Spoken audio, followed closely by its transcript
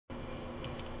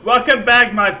Welcome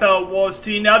back, my fellow wolves,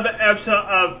 to another episode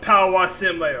of PowerWash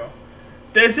Simulator.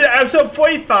 This is episode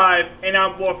 45, and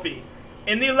I'm Wolfie.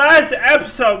 In the last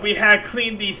episode, we had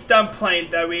cleaned the stump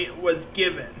plane that we was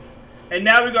given. And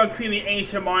now we're going to clean the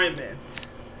ancient monument.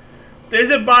 This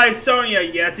is by Sonia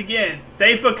yet again.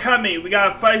 Thanks for coming. We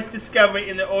got a fresh discovery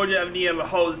in the origin of the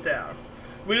Holdsdown.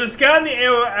 We were scouting the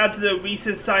area after the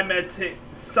recent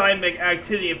seismic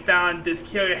activity and found this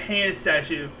curious hand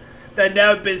statue that had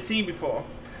never been seen before.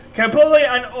 Completely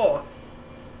unearthed.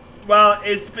 Well,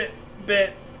 it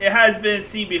has been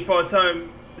seen before.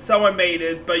 Someone made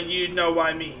it, but you know what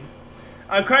I mean.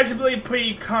 Unquestionably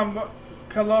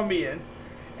pre-Columbian.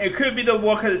 It could be the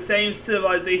work of the same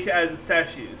civilization as the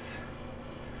statues.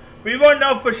 We won't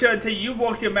know for sure until you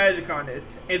work your magic on it.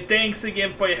 And thanks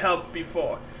again for your help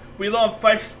before. We learn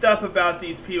fresh stuff about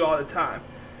these people all the time.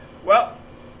 Well,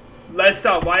 let's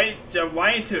jump right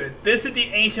into it. This is the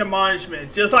ancient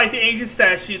monument. Just like the ancient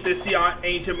statue, this is the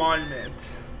ancient monument.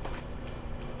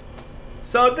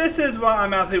 So this is what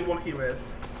I'm actually working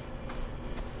with.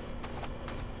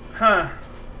 Huh.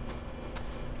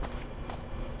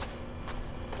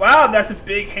 Wow, that's a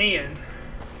big hand.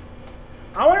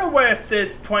 I wonder what if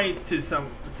this points to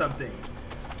something.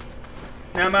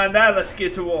 Now mind that, let's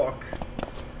get to work.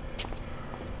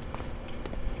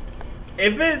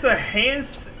 If it's a hand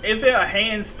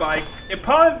spike, it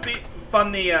probably be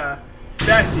from the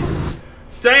statue.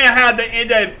 Starting to have the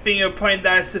index finger pointing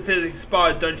that specific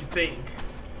spot, don't you think?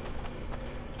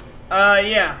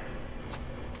 Yeah.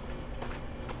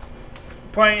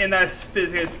 Pointing in that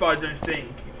specific spot, don't you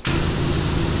think?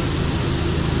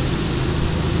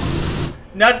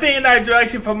 Nothing in that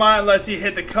direction for mine unless you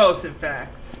hit the coast, in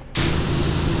fact.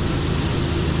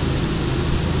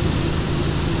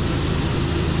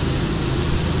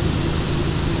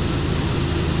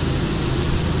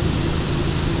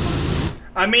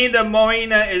 I mean, the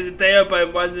marina is there, but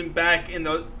it wasn't back in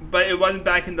those. But it wasn't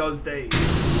back in those days.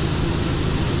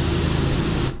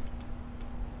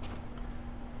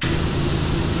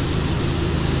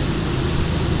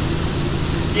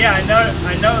 Yeah, I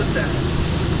noticed that.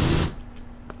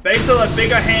 Basically, a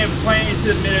bigger hand pointing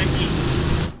into the Middle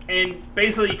East, and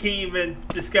basically you can't even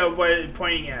discover what it's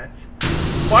pointing at.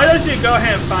 Why don't you go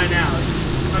ahead and find out?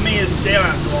 I mean, it's there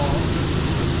after all.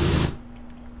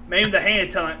 Maybe the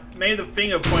hand telling, maybe the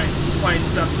finger pointing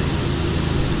something.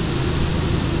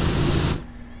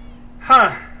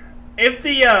 Huh? If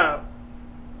the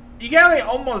you can only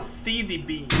almost see the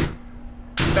beam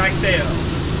back there,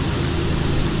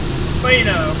 but you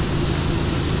know.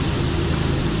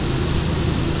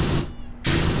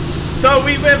 So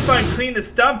we went from clean the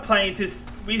stump plane to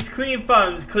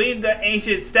clean the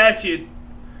ancient statue.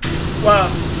 Well,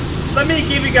 let me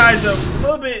give you guys a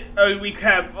little bit of a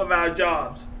recap of our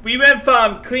jobs. We went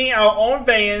from cleaning our own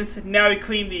veins, now we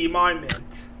clean the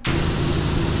monument.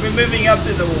 We're moving up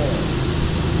in the wall.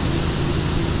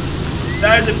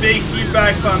 That is a big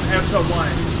feedback from episode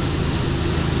 1.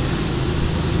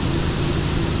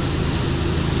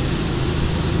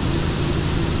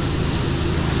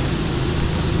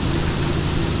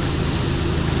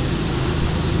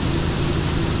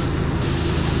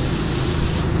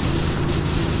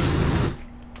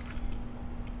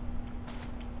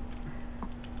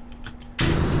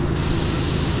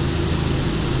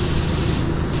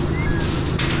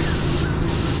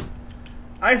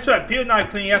 I swear, people not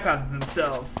cleaning up after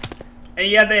themselves, and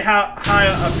yet they hire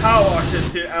a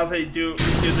PowerWasher to actually do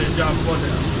their job for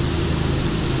them.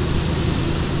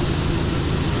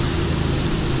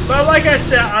 But like I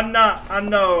said, I'm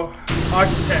no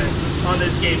architect on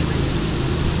this game,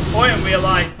 or in real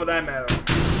life for that matter.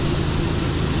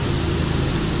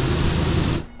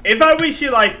 If I reach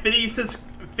you like 50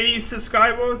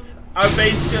 subscribers, I'll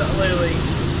basically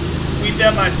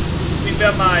rebuild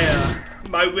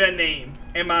my real name.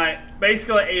 And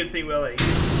basically everything really.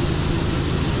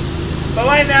 But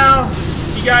right now,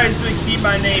 you guys will keep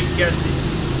my name guessing.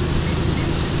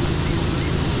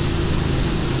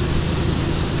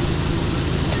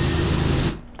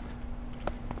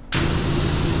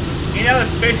 Another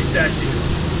fish statue.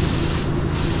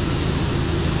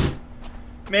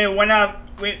 Man, why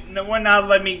not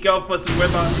let me go for some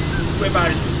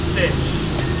ribeye fish?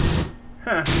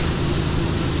 Huh.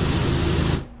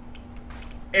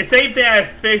 It's same thing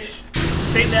as fish,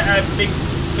 same thing as big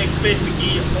fish we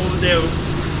eat over there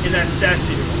in that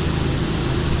statue.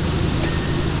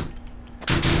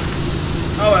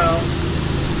 Oh well.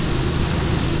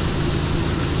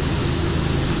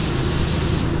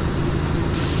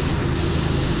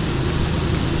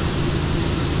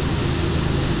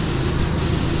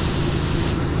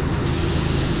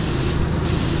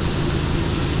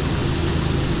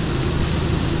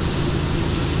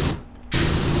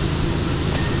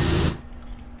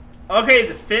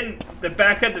 Okay, the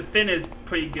back of the fin is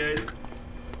pretty good.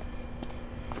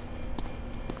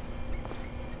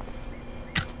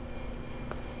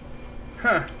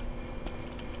 Huh.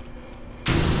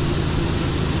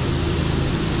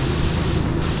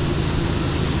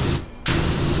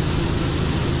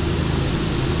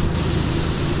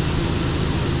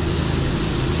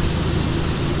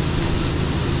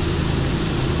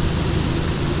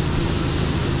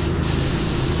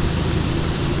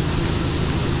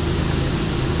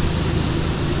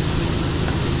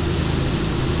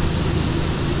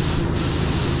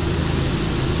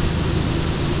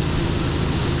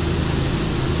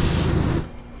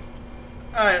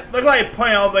 Alright, look like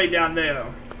pointing all the way down there.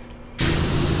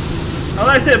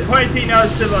 Unless it's pointing to another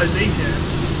civilization.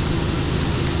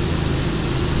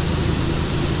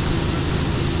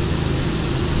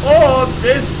 Or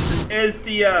this is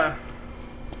the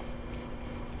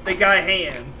guy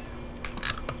hand.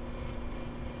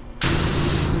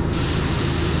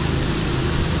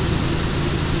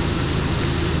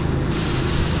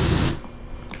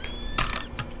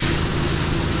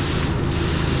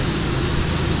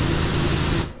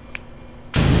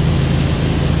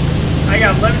 I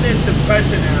got limited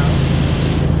suppression now.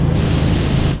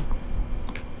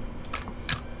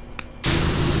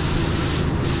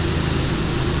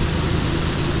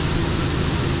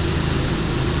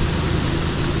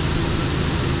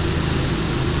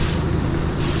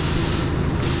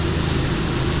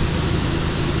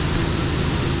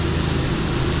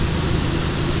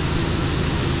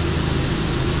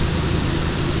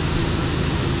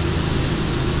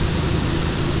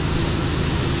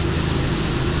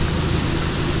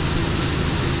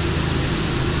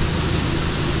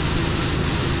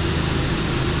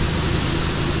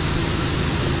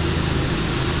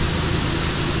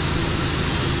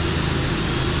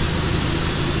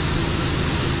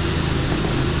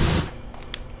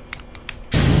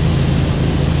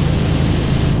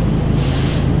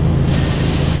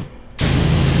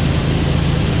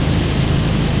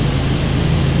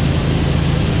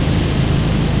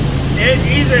 It's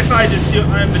easier if I just do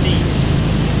underneath.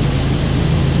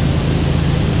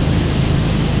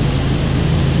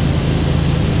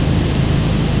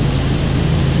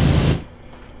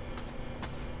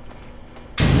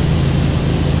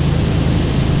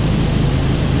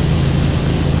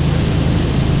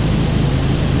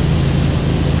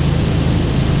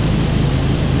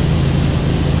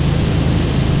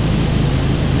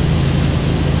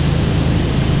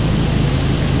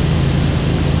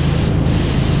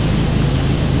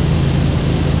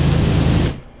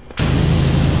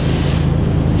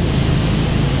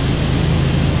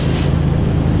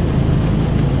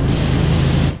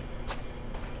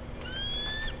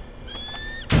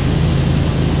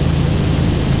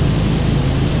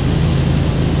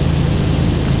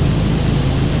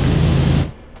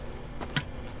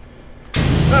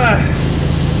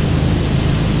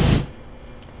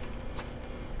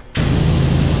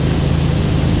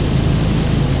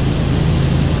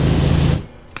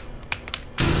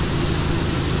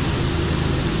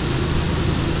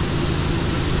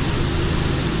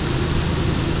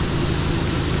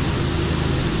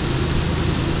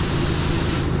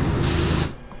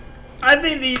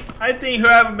 I think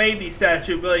whoever made these stats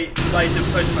should really like to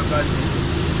push my button.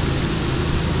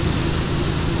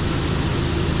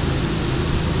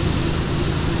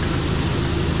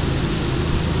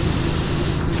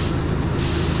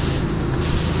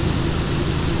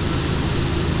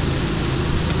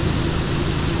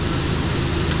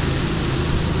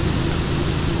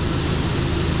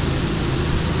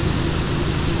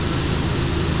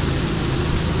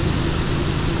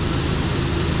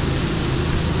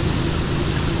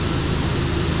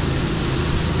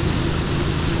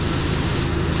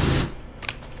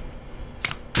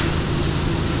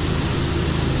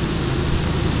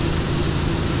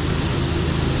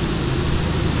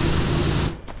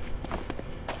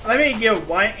 Let me get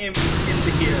white into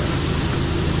here.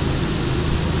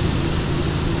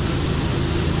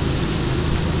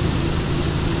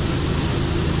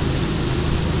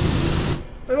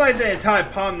 Looks like the entire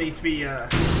palm needs to be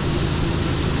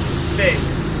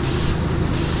fixed.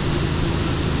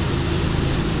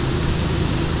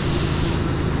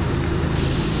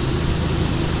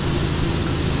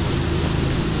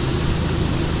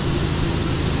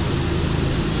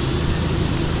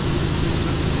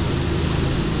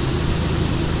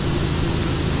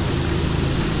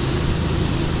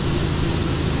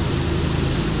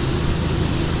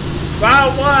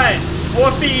 Round 1,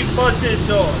 4 feet versus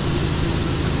door.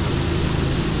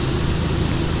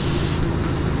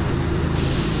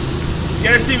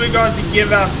 Guess we're going to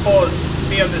give out force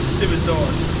me on the stupid door.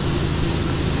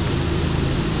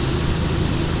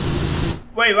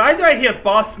 Wait, why do I hear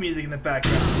boss music in the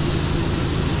background?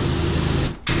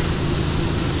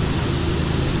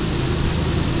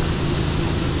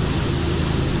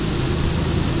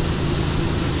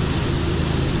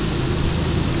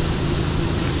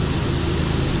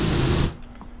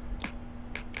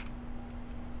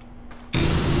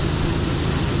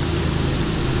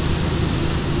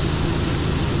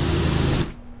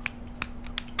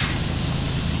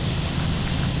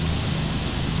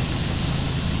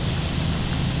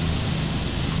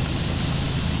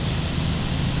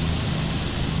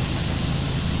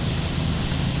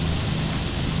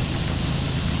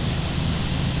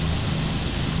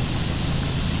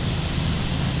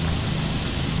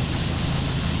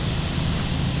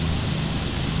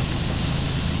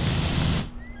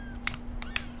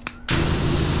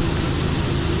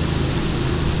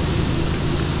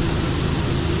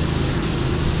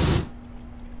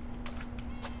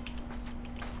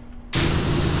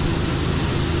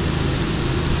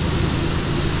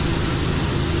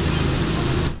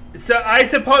 So I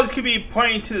suppose it could be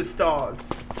pointing to the stars.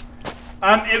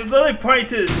 It was literally pointing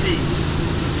to the sea.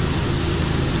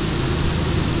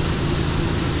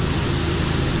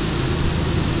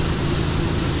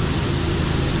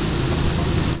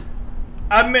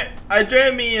 I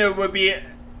dream it would be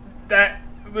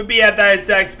at that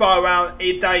exact spot around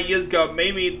 8,000 years ago.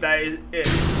 Maybe that is it.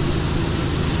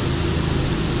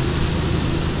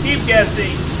 Keep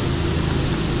guessing.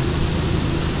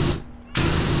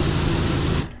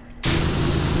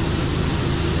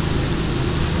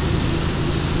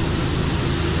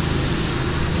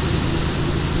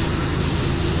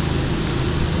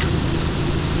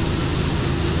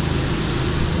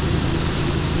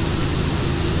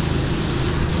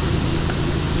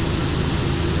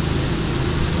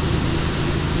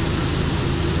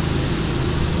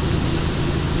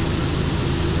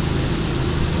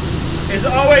 It's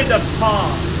always a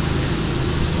palm.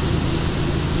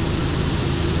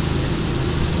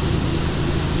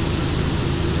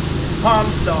 Palm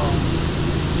star.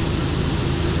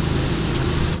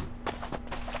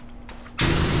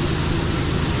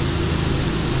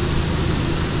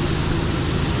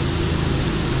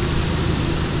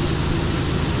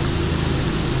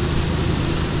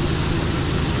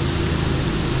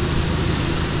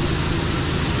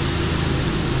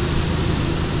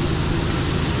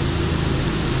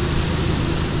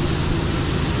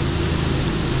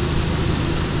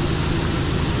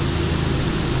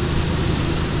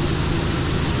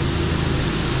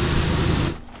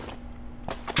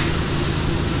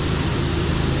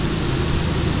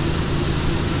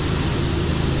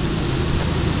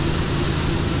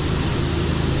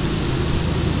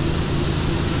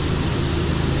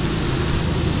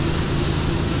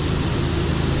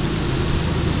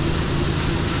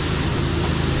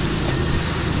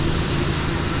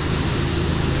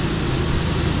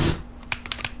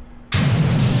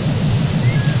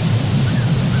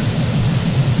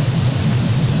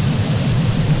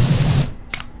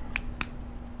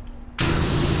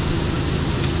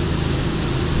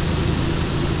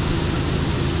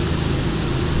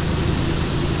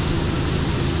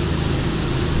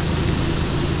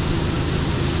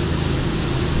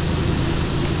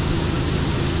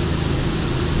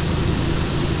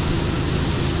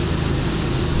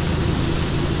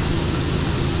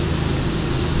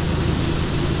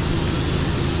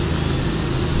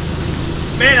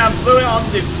 Man, I'm fluent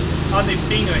on the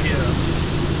finger here.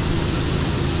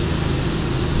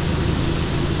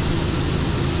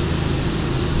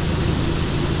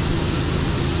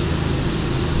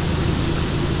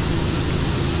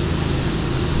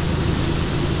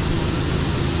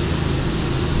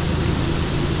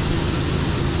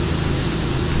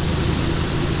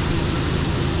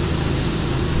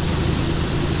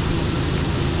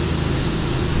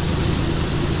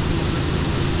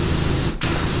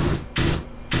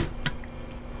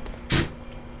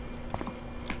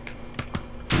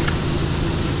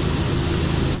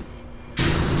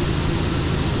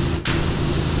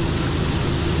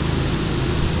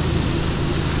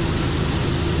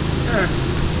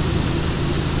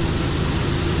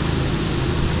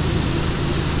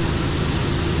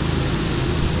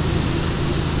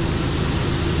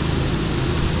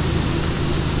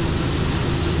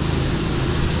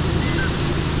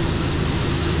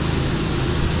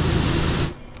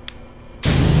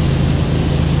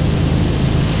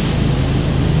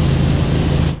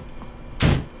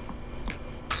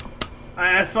 I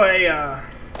asked for a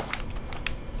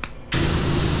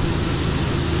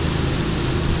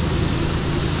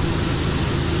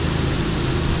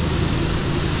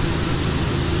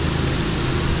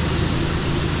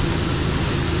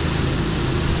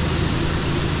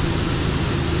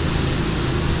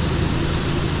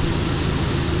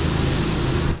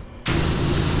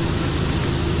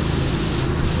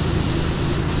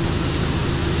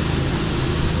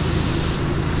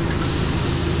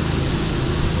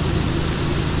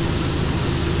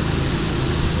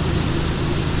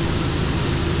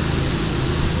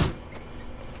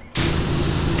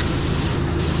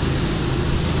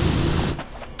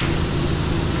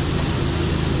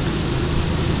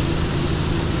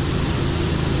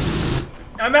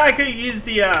I mean, I could use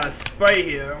the spray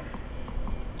here.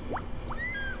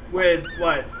 With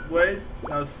what? Wood?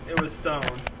 No, it was stone.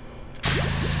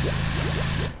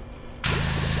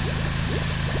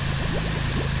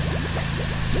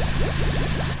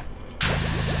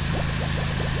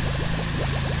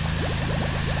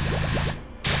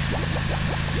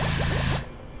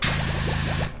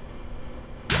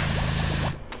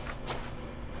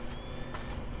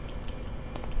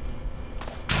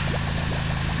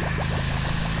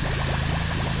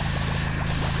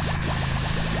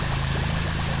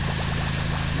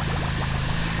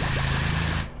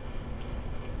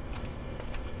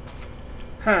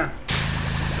 Huh.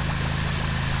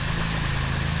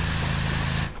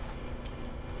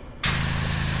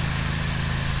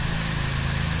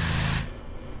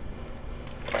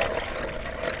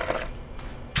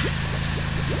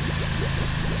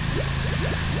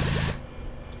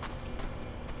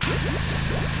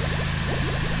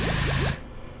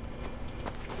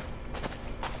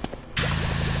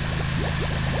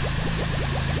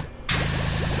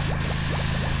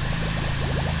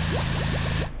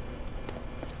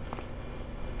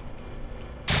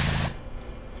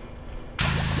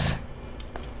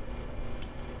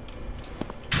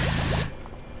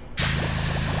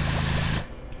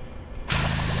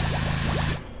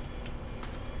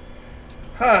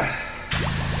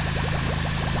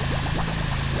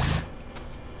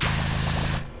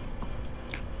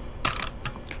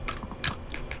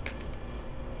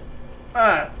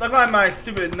 Huh. Look like my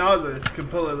stupid noses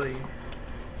completely.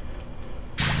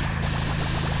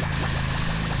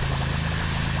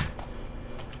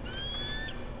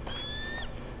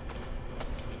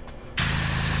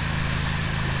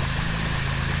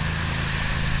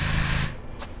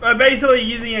 But basically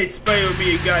using a spray would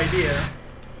be a good idea.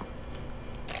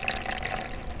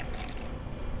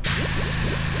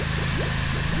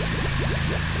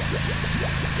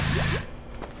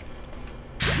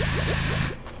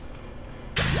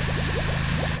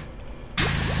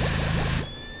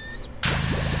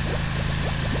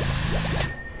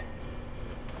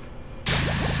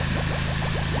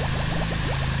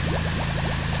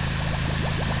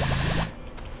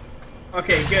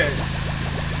 Okay, good.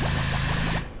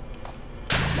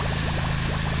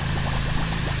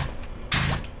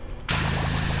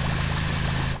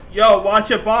 Yo, watch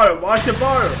your bottle, watch your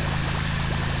bottle.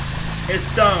 It's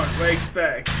stone, what do you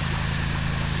expect?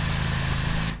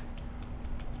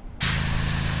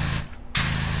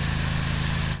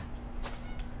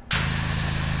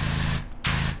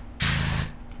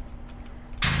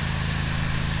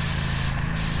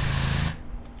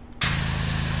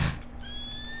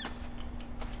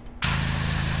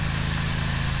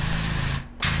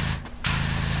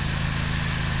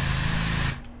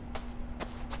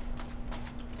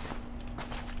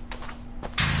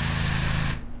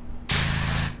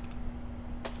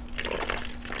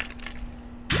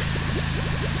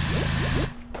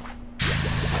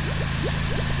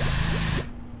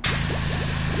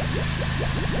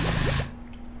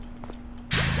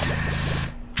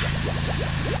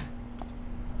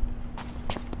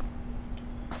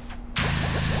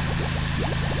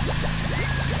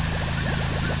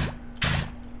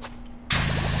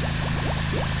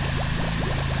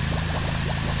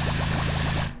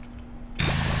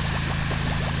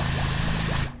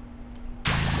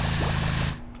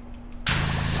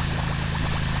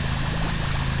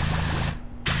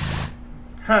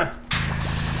 Huh.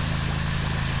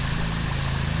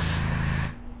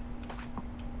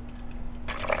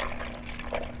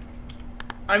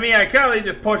 I mean, I can't really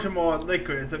just push them more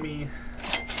liquids. I mean,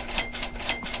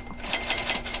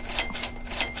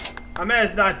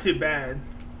 it's not too bad.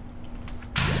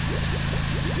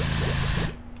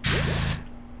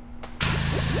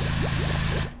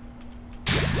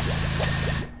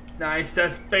 Nice,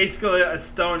 that's basically a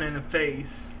stone in the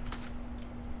face.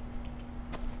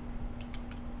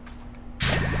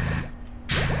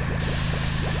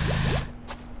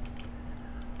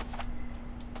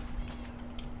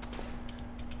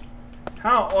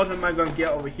 How often am I going to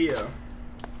get over here?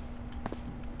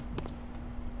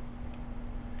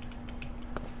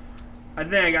 I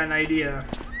think I got an idea.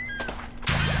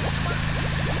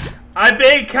 I've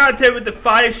been in contact with the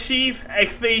fire chief.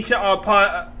 Expedition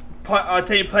are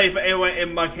taking place for everyone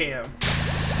in Buckingham.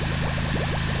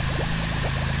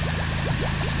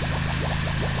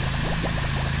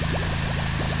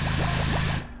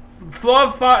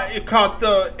 Flood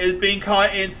helicopter is being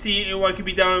caught and seeing what can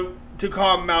be done to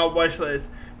calm Mount Watch list.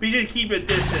 Be sure to keep a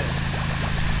distance.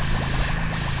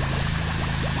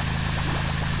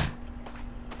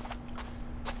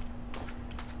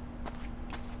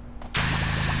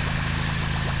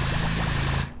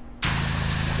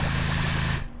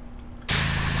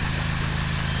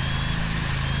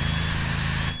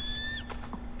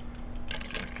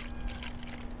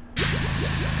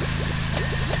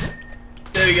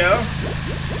 we go.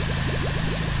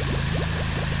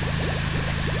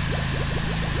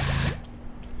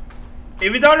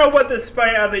 If you don't know what the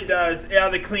spray actually does, it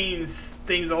actually cleans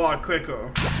things a lot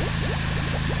quicker.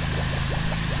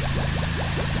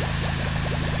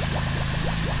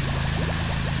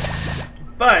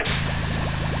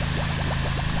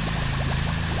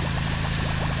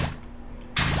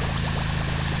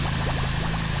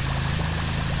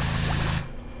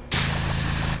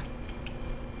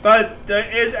 But there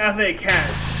is actually a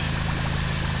catch.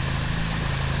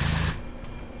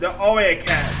 There's always a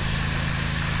catch.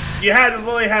 You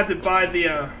really have to buy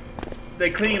the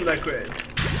clean liquid.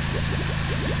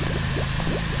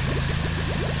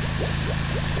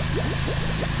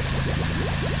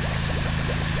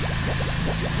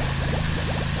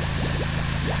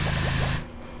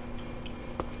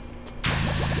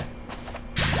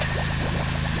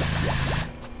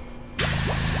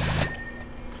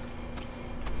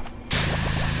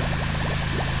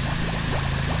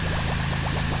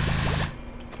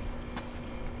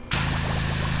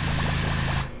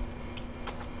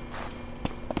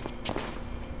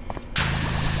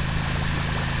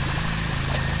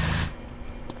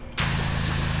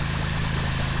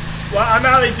 Well, I'm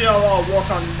actually doing a lot of work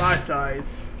on my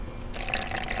sides.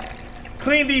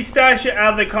 Clean the stash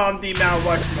out of the column D mount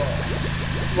watch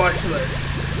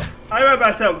list. I remember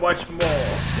I said watch more.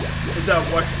 It's a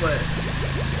watch list.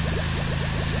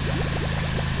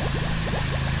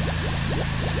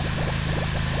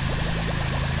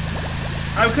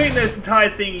 I'm cleaning this entire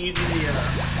thing using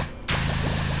the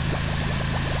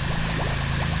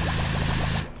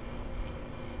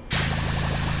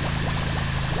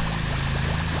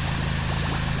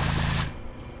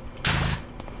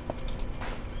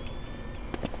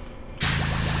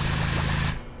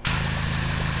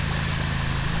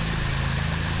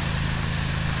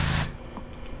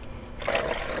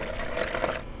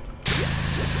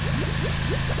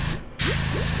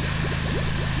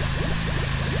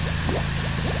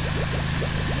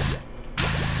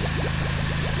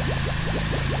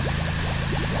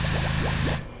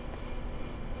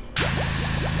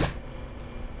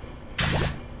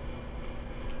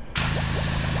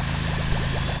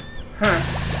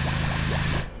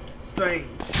strange.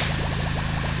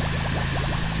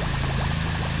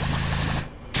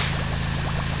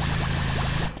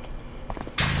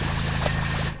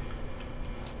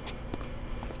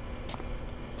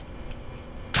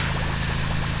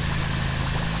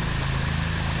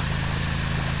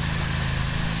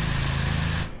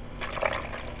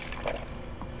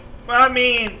 Well, I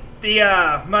mean, the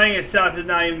money itself is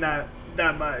not even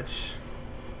that much.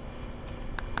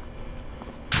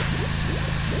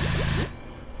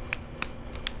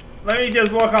 Let me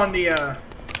just work on the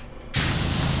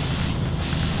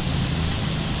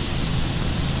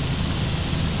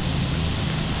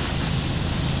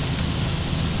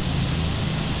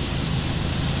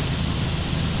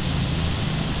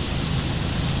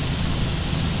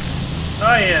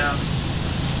oh yeah.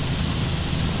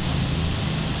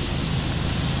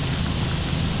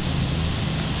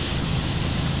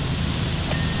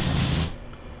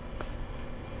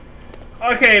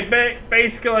 Okay,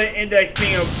 basically index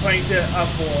finger pointed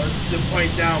upwards to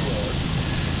point downwards.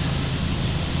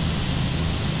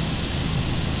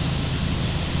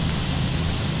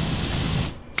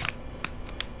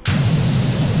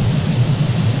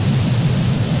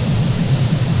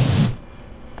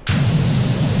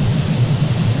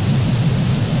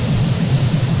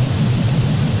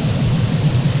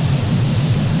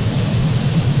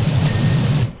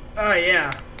 Oh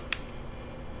yeah.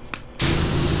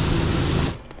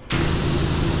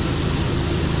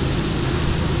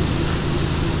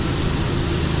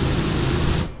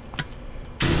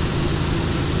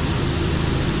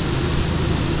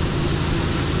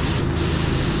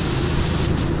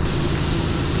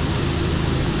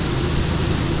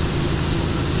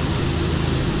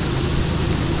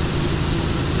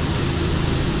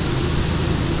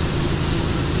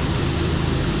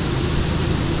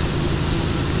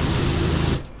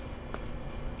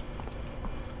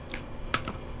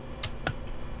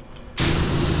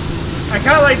 I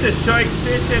kind of like the short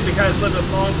extension because it's a little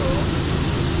bit longer.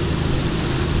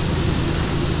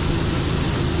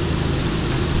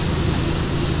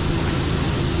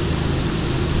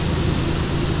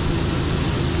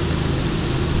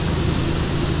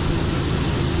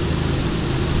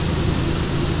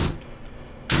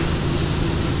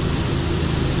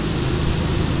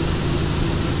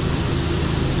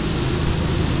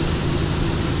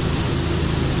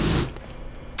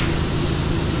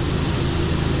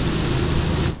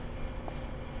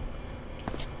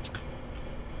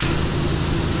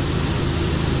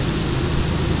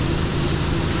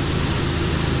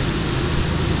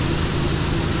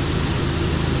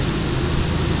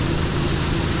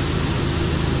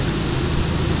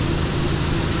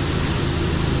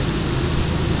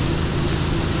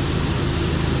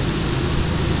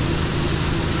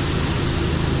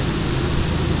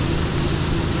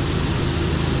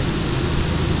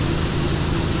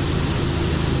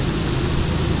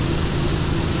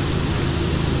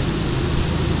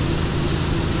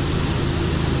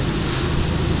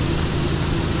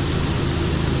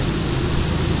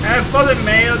 for the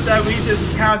male that we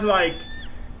just encountered like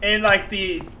in like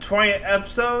the 20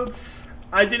 episodes,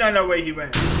 I do not know where he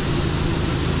went.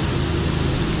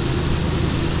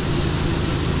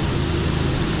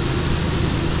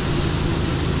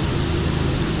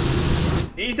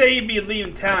 He said he'd be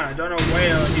leaving town. I don't know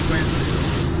where he went to.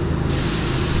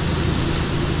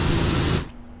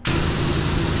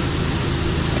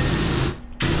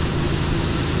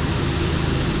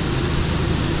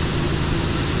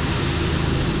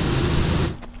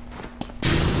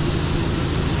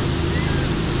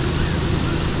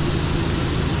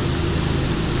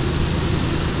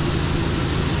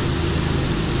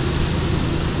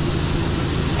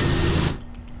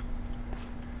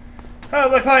 It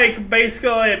looks like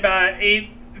basically about 50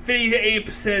 to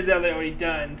 8% of it already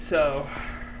done, so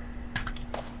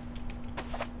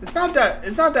it's not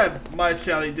that much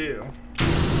that they do.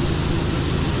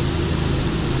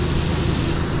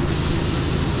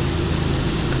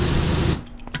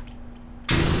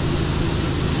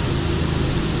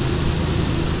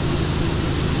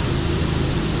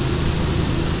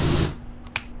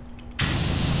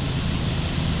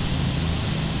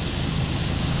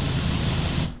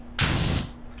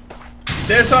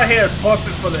 This right here is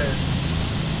perfect for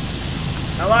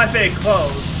this. I like it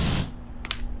close.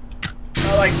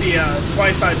 I like the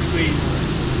 25 degrees one.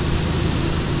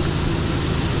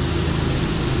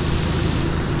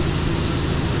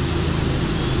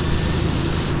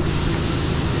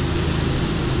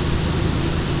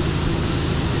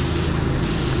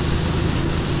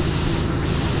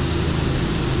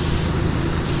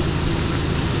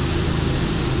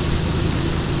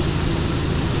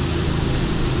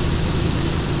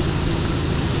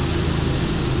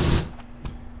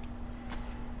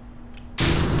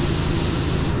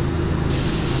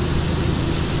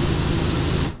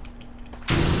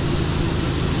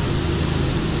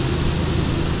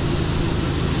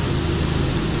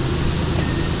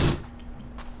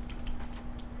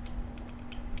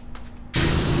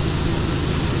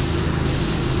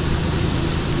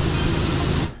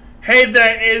 Hey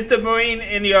there, is the marine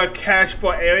in your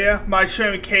cashboard area? My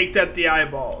shrimp caked up the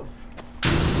eyeballs.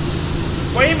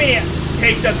 What do you mean,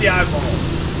 caked up the eyeballs?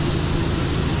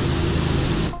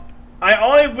 I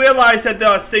only realized that there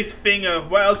are 6 fingers.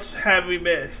 What else have we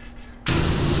missed?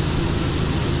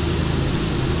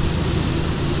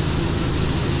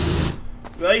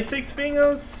 Really 6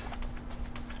 fingers?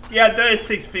 Yeah, there is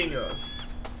 6 fingers.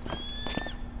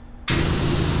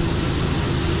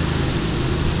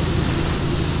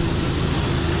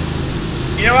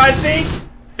 You know what I think?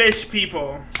 Fish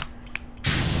people.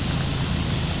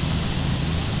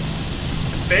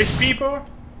 Fish people?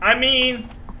 I mean,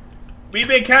 we've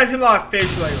been catching a lot of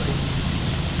fish lately.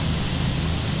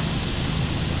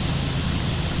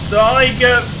 So all I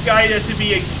got is to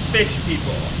be fish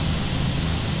people.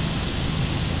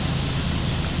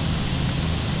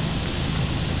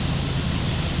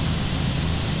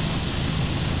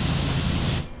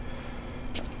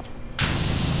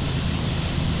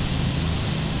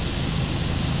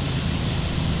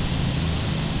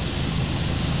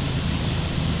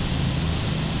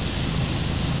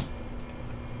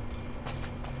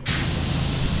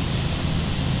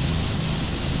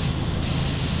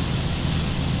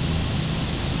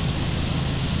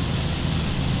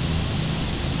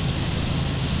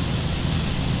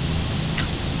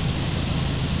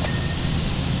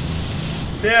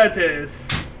 There it is.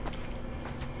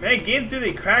 Man, getting through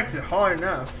the cracks is hard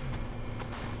enough.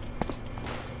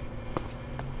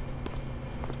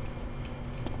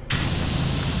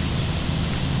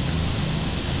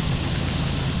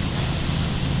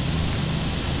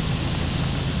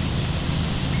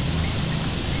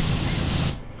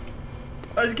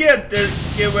 Let's get rid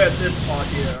of this part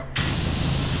here.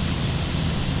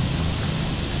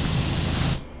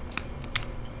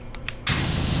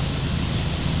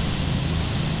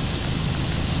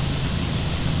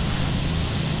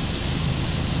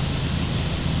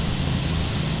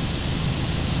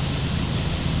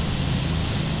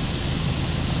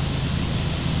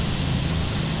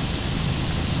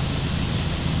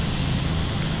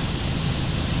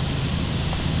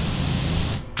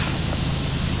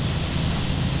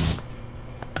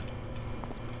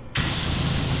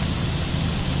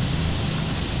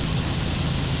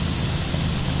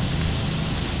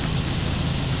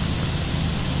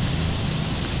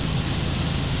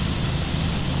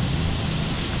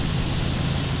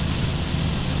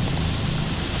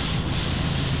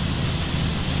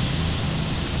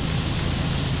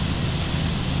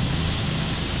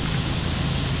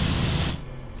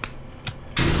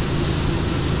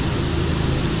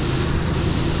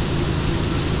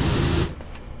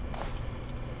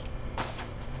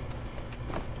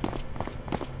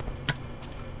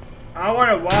 I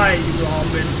wonder why you all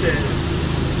missed this.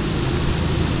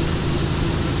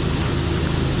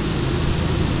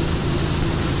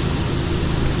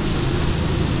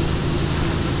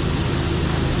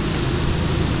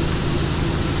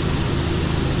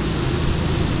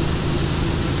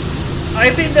 I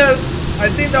think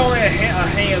there's only a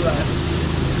hand left.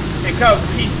 And a couple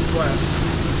pieces left.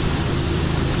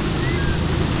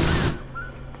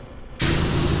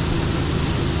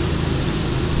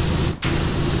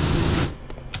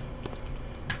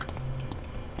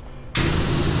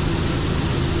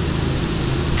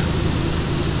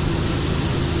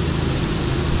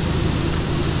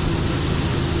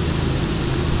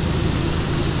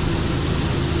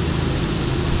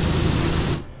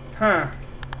 Huh.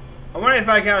 I wonder if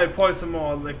I can pour some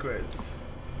more liquids.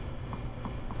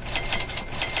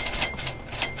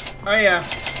 Oh yeah.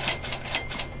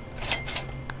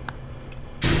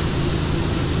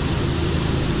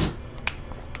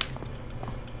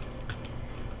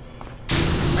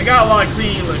 I got a lot of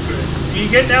cleaning liquid. You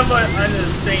can never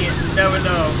understand, never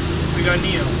know. We're gonna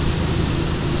need them.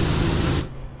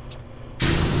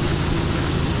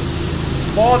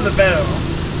 More the better.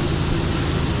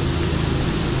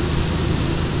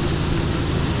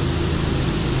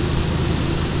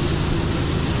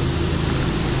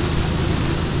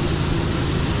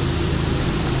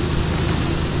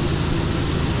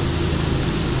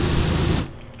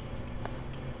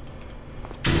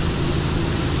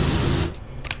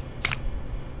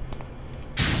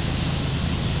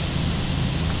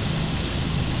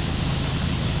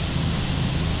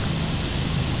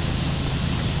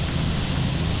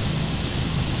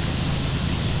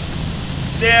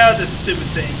 They're the stupid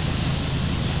thing.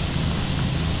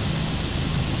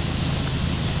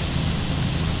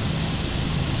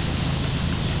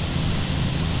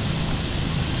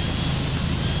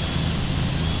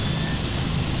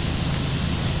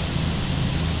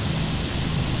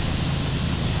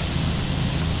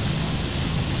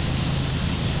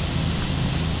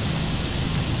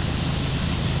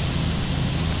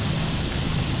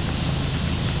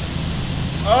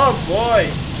 Oh boy,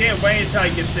 can't wait until I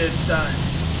get this done.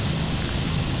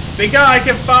 Because I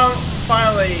can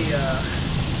finally,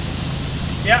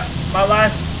 yeah, my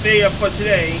last video for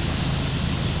today.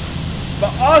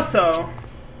 But also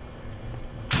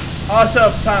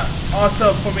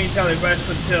for me to rest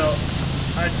until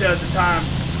the time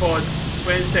for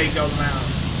Wednesday goes around.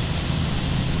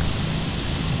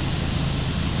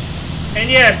 And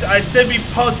yes, I still be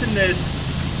posting this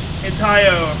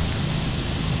entire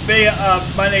video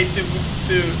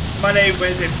Monday,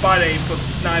 Wednesday, Friday for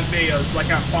 9 videos, like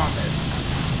I promised.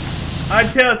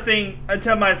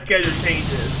 Until my schedule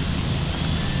changes.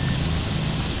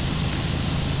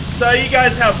 So you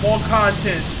guys have more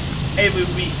content every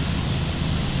week.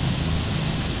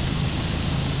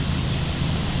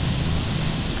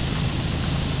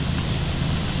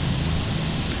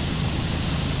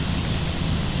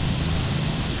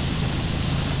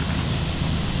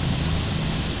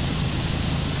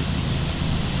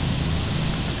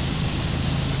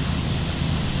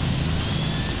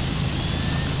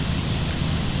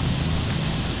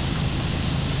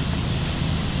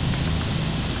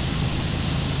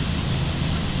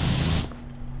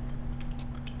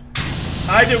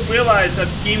 I didn't realize I'm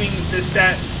giving this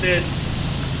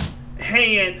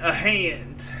hand a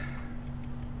hand.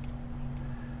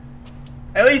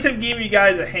 At least I'm giving you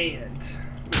guys a hand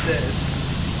with this.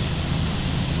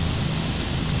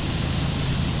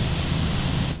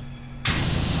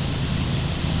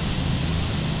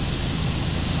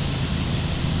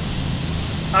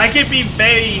 I can be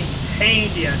very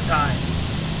handy at times.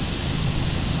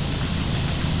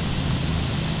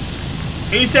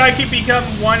 Who said I could become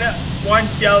one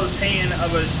jealous hand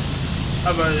of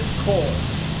a core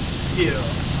here?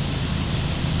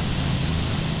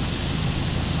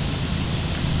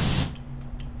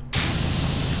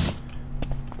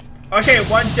 Okay,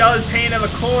 one jealous hand of a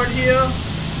cord here.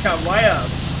 Come right up.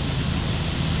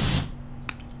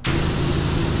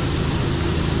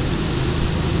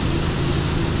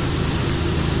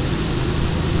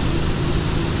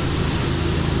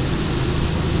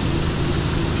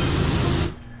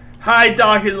 Hi,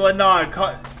 Dr. Leonard,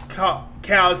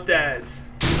 Cal's dad.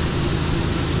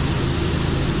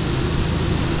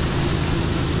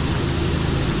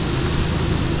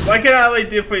 What can I really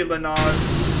do for you, Leonard?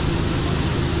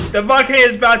 The volcano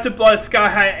is about to blow sky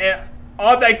high, and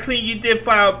all that clean you did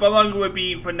for our belonging would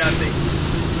be for nothing.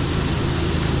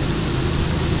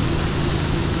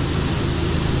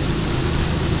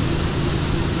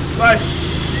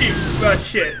 Well,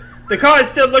 shit. The car is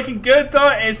still looking good though,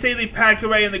 and safely packed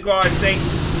away in the garage. Thanks,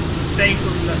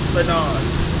 Leonard.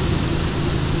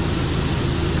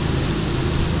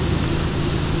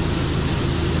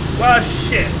 Well,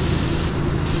 shit.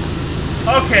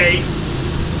 Okay.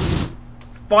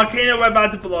 Volcano, we're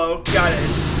about to blow. Got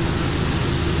it.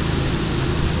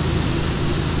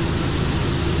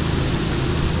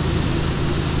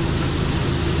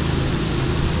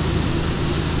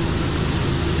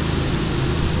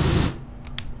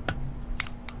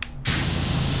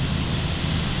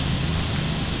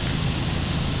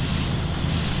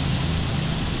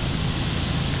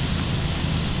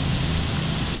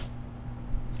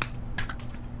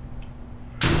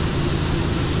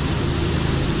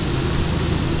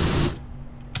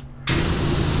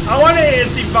 I wonder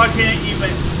if the volcano even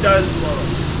does blow.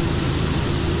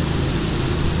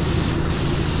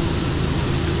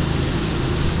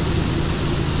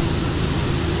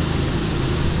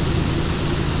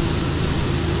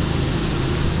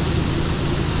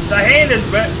 The hand is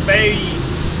very...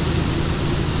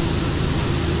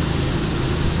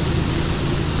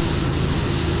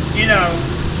 you know,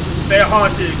 very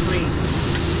hard to clean.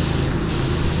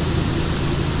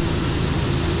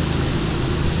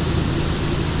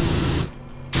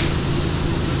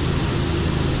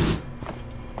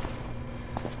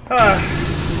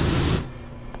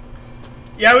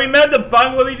 Yeah, we met the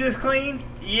bungalow we just cleaned?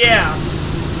 Yeah.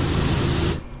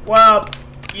 Well,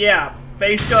 yeah.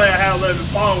 Basically, I had a little bit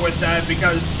of problem with that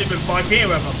because the stupid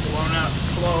volcano ever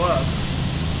blow up.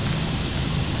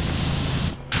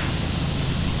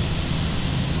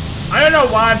 I don't know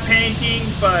why I'm panicking,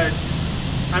 but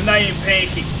I'm not even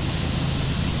panicking.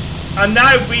 I'm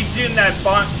not redoing that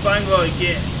bungalow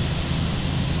again.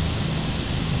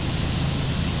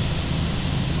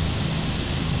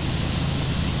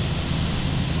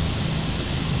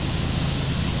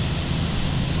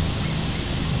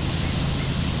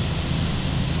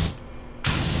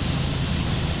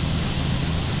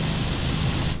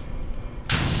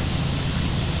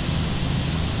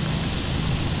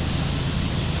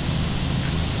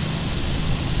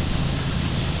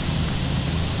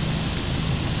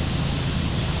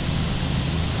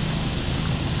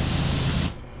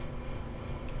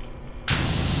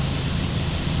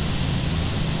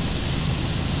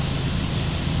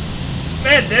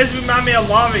 Man, this reminds me of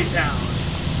Lava Town.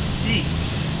 Jeez.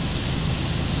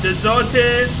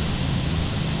 Deserted.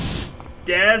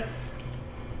 Death.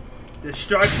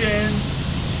 Destruction.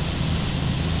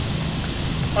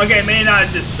 Okay, maybe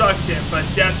not destruction, but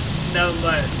death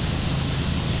nonetheless.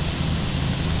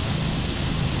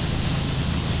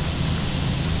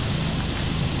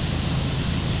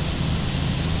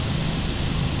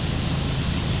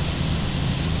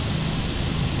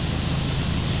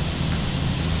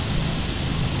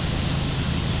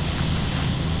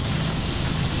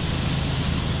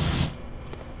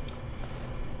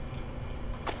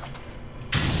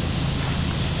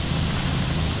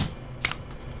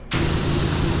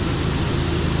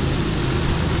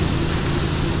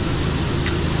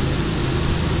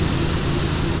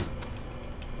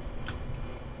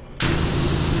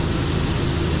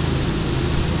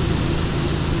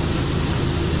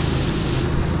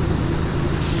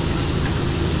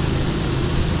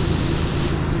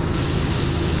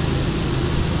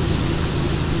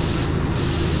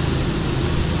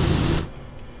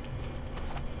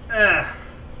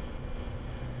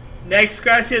 Next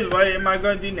scratches, what am I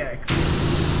going to do next?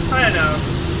 I don't know.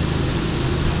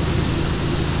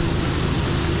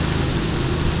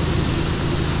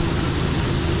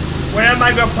 When am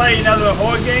I going to play another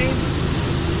horror game?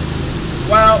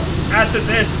 Well, after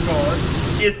this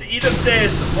course, it's either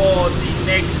this or the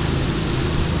next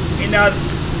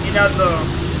another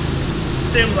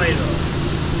simulator.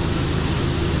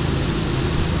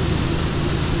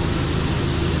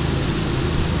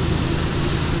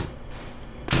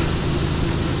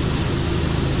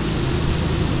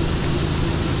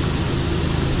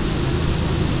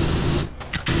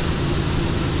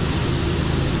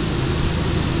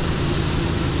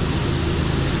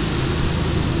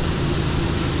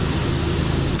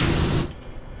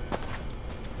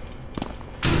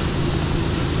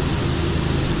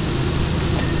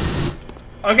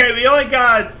 Okay, we only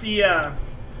got the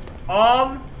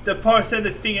arm, the part of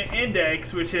the finger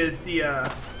index, which is the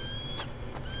up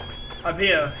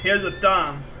here. Here's the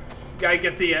thumb. Gotta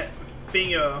get the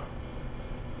finger.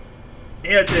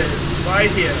 Here it is, right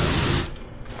here.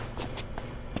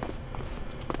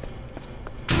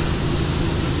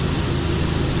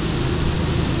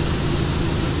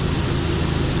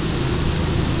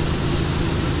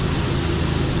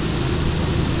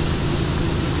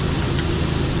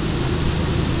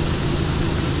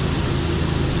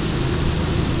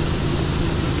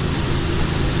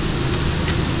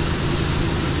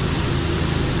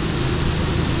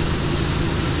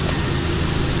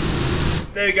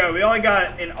 There we go. We only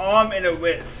got an arm and a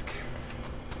wrist.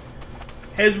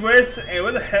 His wrist, and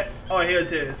what the heck? Oh, here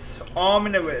it is. Arm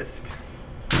and a wrist.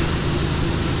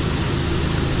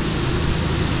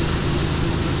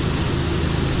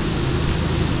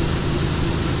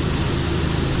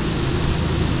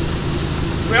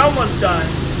 We're almost done.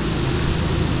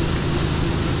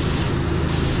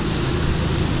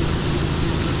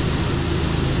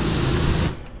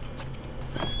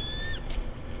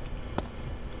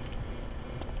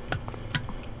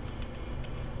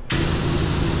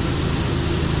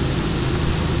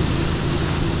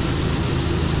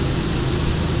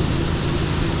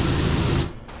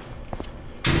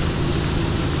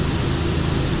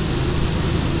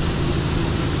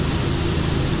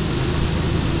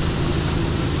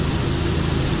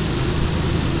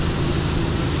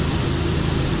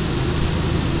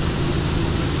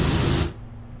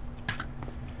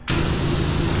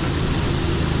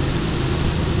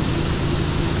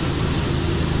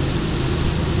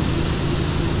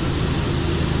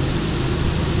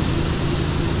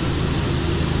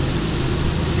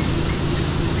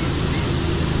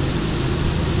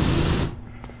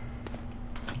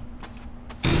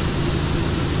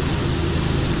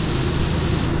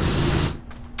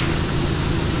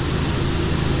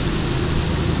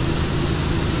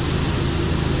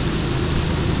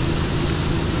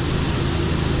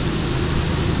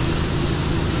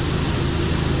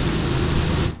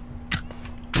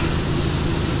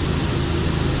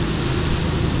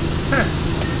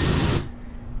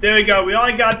 There we go. We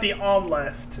only got the arm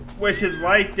left, which is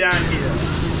right down here.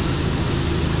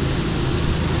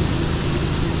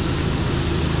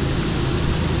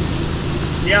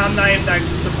 Yeah, I'm not even that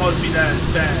supposed to be that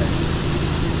bad.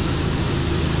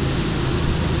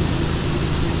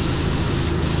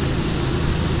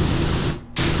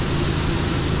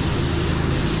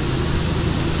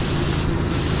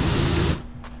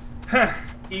 Huh.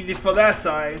 Easy for that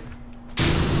side.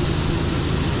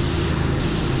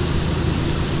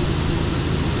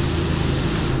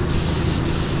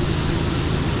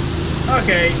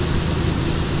 Okay.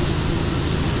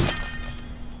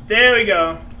 There we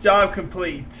go. Job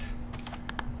complete.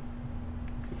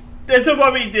 This is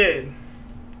what we did.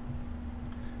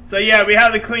 So yeah, we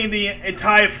had to clean the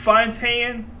entire front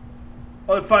hand.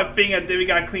 Or the front finger, then we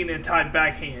gotta clean the entire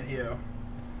back hand here.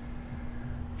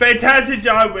 Fantastic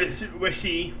job,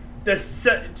 Wishy. The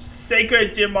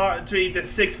sacred geometry, the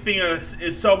 6 fingers,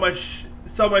 is so much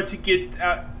to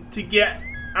get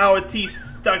our teeth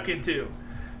stuck into.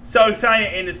 So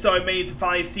exciting, and it's so amazing to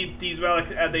finally see these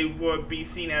relics as they would be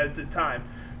seen at the time.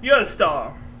 You're a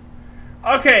star.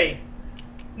 Okay,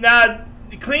 now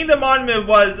cleaning the monument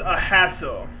was a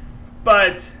hassle,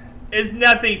 but it's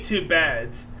nothing too bad.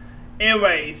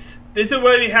 Anyways, this is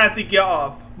where we have to get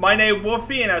off. My name is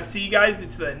Wolfie, and I'll see you guys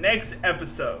into the next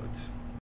episode.